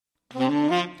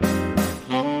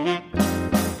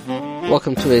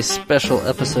Welcome to a special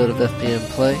episode of FPM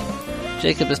Play.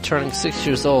 Jacob is turning 6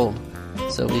 years old,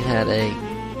 so we had a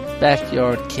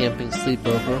backyard camping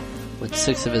sleepover with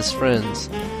 6 of his friends.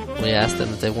 We asked them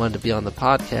if they wanted to be on the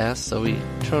podcast, so we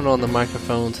turned on the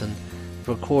microphones and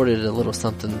recorded a little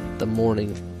something the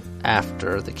morning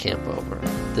after the camp over.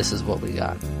 This is what we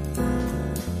got.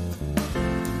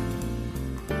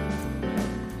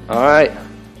 Alright,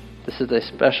 this is a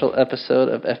special episode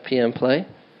of FPM Play.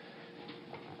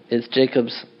 It's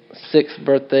Jacob's 6th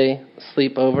birthday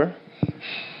sleepover.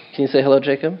 Can you say hello,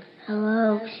 Jacob?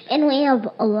 Hello. And we have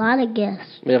a lot of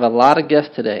guests. We have a lot of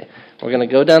guests today. We're going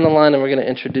to go down the line and we're going to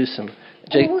introduce them.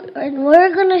 And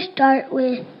we're going to start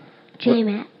with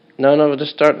J-Mac. No, we'll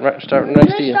just start next to you. We're going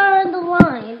to start on the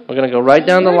line. We're going to go right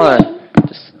down the line.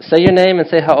 Just say your name and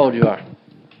say how old you are.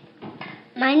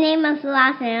 My name is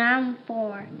Lawson and I'm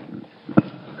 4.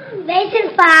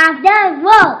 Mason 5. Doug,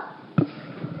 whoa.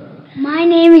 My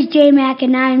name is J-Mac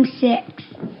and I'm 6.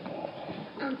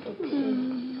 I'm 6.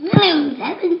 My name is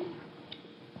 7.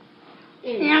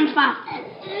 And I'm 5.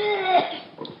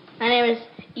 My name is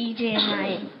EJ and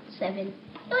I'm 7.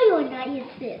 No, you're not. You're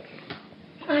 6.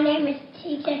 My name is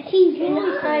TJ and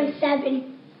I'm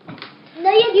 7. No,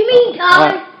 you mean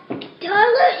Tyler.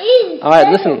 Tyler is. All right,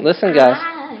 listen, guys.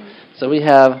 So we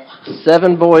have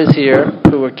 7 boys here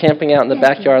who were camping out in the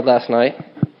backyard last night.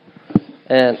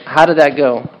 And how did that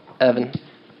go, Evan?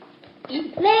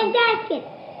 Fantastic.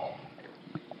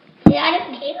 Yeah, I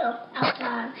didn't camp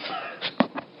outside.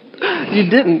 You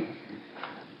didn't.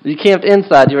 You camped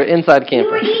inside. You were inside You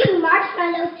were camping. eating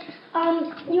marshmallows.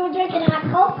 You were drinking hot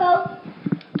cocoa.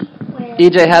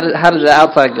 EJ, how did the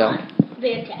outside go?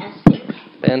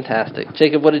 Fantastic.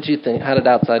 Jacob, what did you think? How did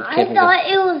outside camping go? I thought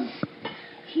it was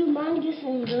humongous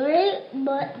and great,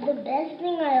 but the best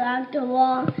thing I liked of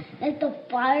all is the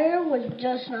fire was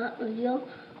just not real,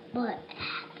 but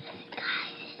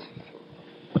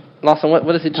Lawson,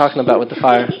 what is he talking about with the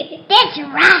fire? That's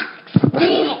rocks.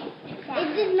 It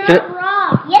does not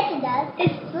rock. Yes, it does.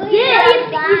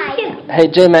 Hey,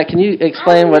 J-Mac, can you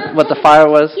explain what the fire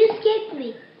was? You skipped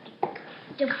me.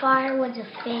 The fire was a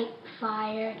fake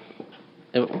fire.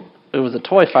 It was a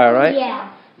toy fire, right?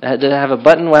 Yeah. Did it have a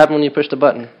button? What happened when you pushed the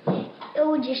button? It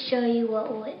would just show you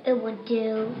what it would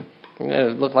do. Yeah,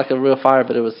 it looked like a real fire,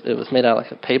 but it was made out of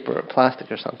like a paper or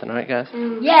plastic or something, right, guys?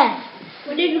 Yes.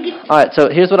 What did you get? All right, so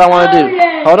here's what I want to do.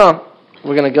 Hold on.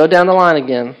 We're going to go down the line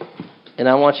again, and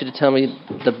I want you to tell me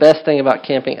the best thing about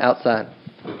camping outside.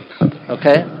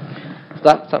 Okay?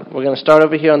 Stop. We're going to start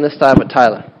over here on this side with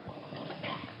Tyler.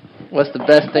 What's the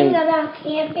best thing about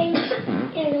camping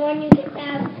is when you get to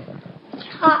have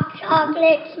hot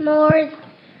chocolate, s'mores,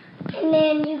 and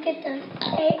then you get to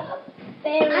stay up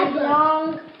very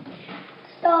long,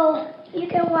 so you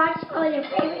can watch all your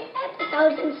favorite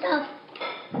episodes and stuff.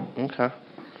 Okay.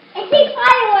 And see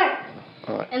fireworks.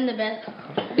 All right. And the best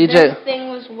thing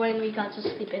was when we got to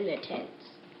sleep in the tents.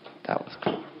 That was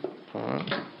cool. All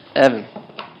right. Evan.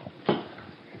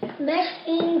 Best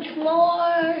thing,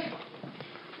 s'mores,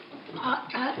 hot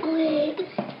chocolate,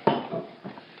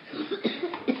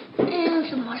 and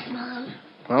some marshmallows.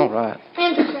 All right.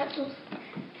 And some pretzels.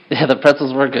 Yeah, the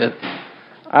pretzels were good.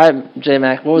 All right,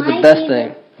 J-Mac, what was the best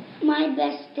thing? My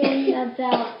best thing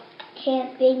about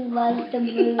camping was the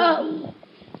movie.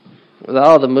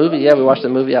 Oh, the movie? Yeah, we watched the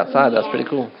movie outside. That was pretty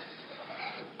cool.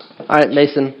 All right,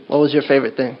 Mason, what was your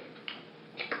favorite thing?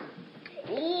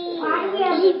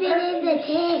 Sleeping in the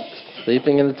tent.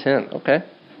 Sleeping in the tent. Okay.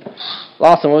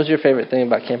 Lawson, what was your favorite thing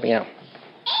about camping out?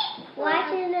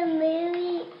 Watching the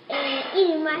movie and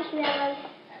eating marshmallows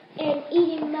and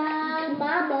eating my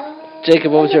mama.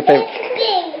 Jacob, what was your favorite?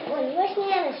 Wish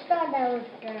me had a strawberry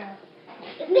girl.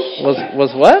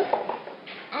 Was what?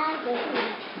 I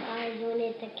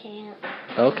wanted to camp.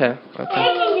 Okay.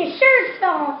 Taking your shirts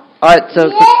off. All right,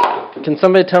 so can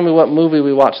somebody tell me what movie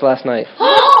we watched last night?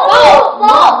 Hold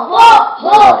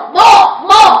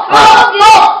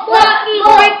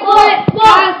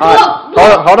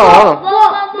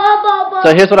on. So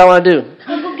here's what I want to do.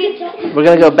 We're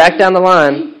going to go back down the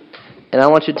line, and I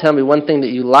want you to tell me one thing that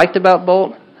you liked about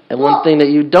Bolt and one thing that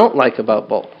you don't like about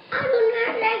Bolt.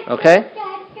 Okay?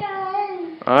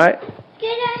 All right.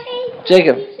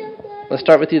 Jacob, let's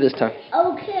start with you this time.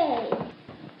 Okay.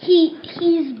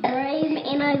 He's brave,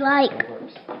 and I like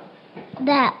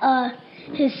that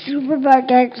his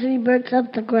superbug actually breaks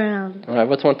up the ground. All right,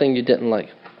 what's one thing you didn't like?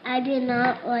 I did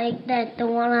not like that the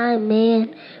one-eyed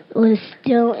man was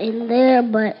still in there,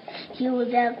 but he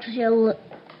was actually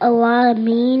a lot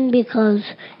mean because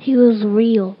he was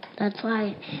real. That's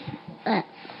why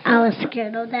I was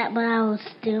scared of that, but I was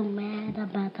still mad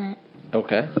about that.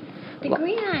 Okay. The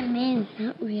Green-Eyed Man is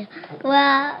not real.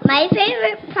 Well, my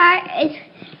favorite part is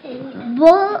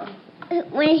Bolt.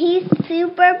 When he's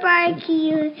super bark,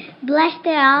 he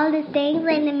blasted all the things,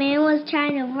 and the man was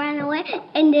trying to run away,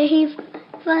 and then he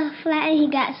fell flat, and he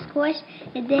got squished,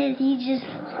 and then he just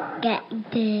got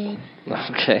dead.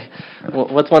 Okay.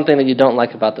 What's one thing that you don't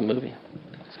like about the movie?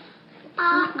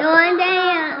 The one thing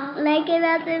I like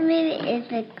about the movie is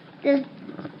the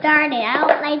started. I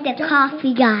don't like the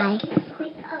coffee guy.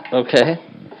 Okay.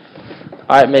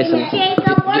 All right, Mason.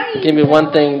 Give me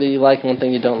one thing that you like and one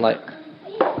thing you don't like.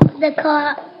 The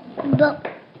car,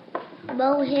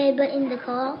 Bolt hit in the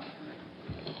car.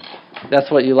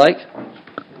 That's what you like?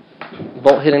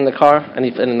 Bolt hitting the car and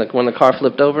when the car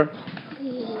flipped over?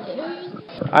 Yeah.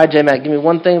 All right, J-Mac, give me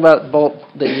one thing about Bolt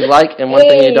that you like and one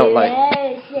thing you don't like.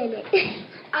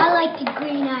 I like the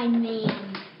Green-Eyed Man.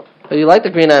 Oh, you like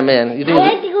the Green-Eyed Man? I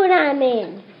like the Green-Eyed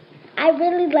Man. I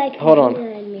really like the Green-Eyed Man. Hold on.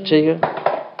 Jigger,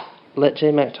 let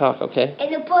J-Mac talk, okay?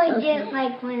 And the boy didn't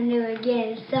like when they were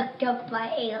getting sucked up by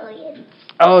aliens.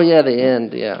 Oh, yeah, the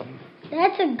end, yeah.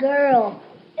 That's a girl.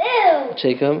 Ew.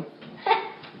 Jacob?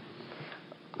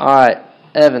 All right,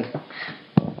 Evan.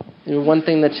 Give me one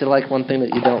thing that you like, one thing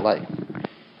that you don't like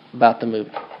about the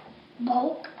movie.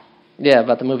 Bolt? Yeah,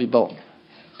 about the movie Bolt.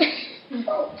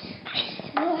 Bolt.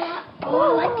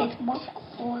 Oh, I like this Bolt.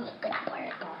 Oh, look at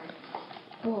that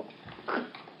Bolt.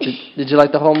 Did you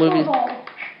like the whole movie?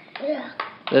 Yeah.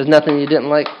 There's nothing you didn't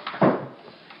like?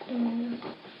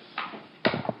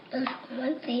 There's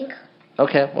one thing.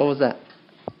 Okay, what was that?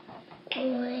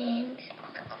 When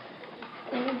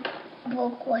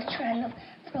Bolt was trying to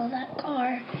throw that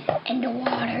car in the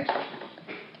water.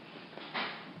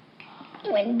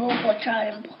 When Bolt was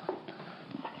trying to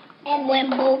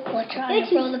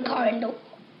throw the car in the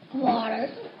water.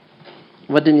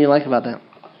 What didn't you like about that?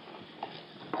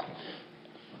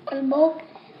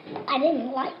 I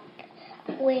didn't like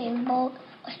when Bolt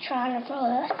was trying to throw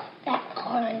that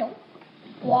car in the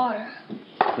water.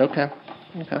 Okay.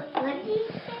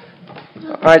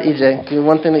 All right, EJ, give me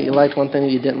one thing that you liked, one thing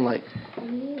that you didn't like.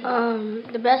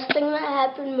 The best thing that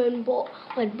happened when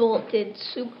Bolt did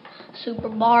super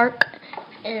bark,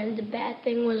 and the bad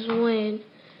thing was when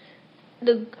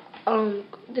the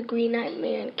Green-Eyed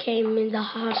Man came in the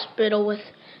hospital with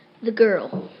the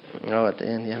girl. Oh, at the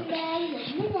end, yeah.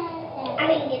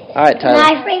 All right, Tyler.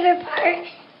 My favorite part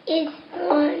is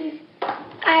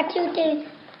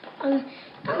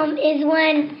is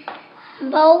when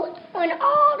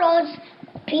all those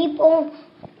people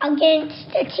against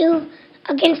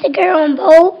the girl and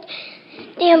Bolt,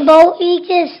 then Bolt, he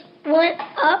just went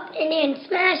up and then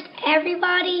smashed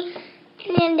everybody,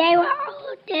 and then they were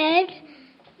all dead.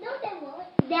 No, they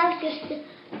weren't. That was just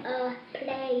a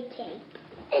play tape.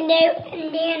 And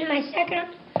then my second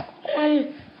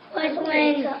one was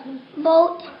when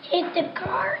Bolt hit the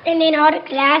car, and then all the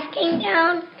glass came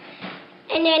down,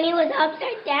 and then he was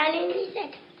upside down, and he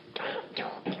said, "Don't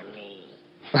talk to me."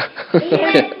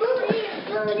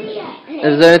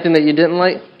 Is there anything that you didn't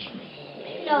like?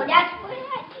 No, that's what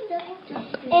I did.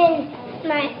 And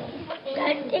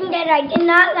the thing that I did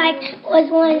not like was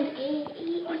when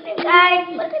the guy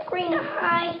with the green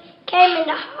eye came in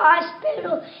the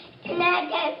hospital and had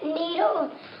that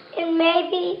needle, and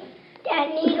maybe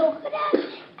that needle could have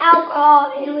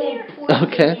alcohol in it.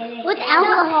 Okay. With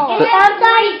alcohol. And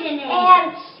sometimes they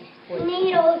have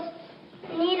needles.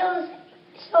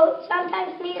 So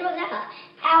sometimes needles have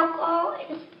alcohol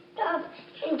and stuff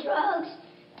and drugs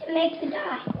to make you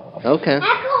die. Okay.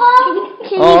 Alcohol.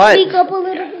 Can All you right. speak up a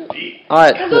little bit? All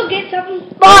right. Go get something.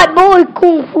 Bad boy,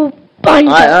 kung fu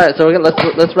panda. All right. So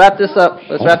let's wrap this up.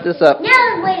 Let's wrap this up.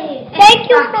 No, wait. Thank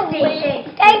you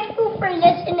for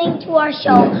listening to our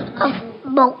show of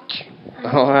Bolt.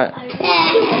 All right.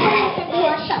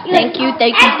 Thank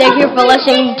you for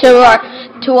listening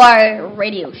to our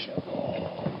radio show.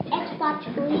 Xbox,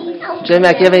 please.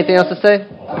 J-Mac, you have anything else to say?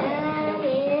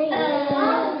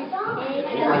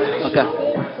 Okay.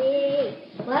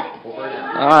 What?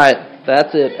 All right.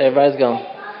 That's it. Everybody's gone.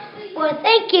 Well,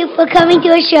 thank you for coming to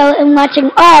our show and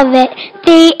watching all of it.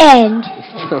 The end.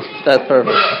 That's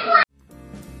perfect.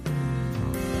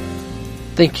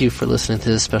 Thank you for listening to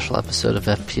this special episode of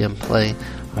FPM Play.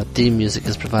 Our theme music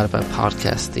is provided by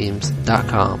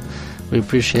podcastthemes.com. We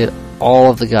appreciate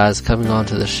all of the guys coming on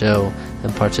to the show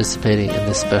and participating in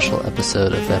this special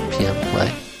episode of FPM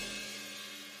Play.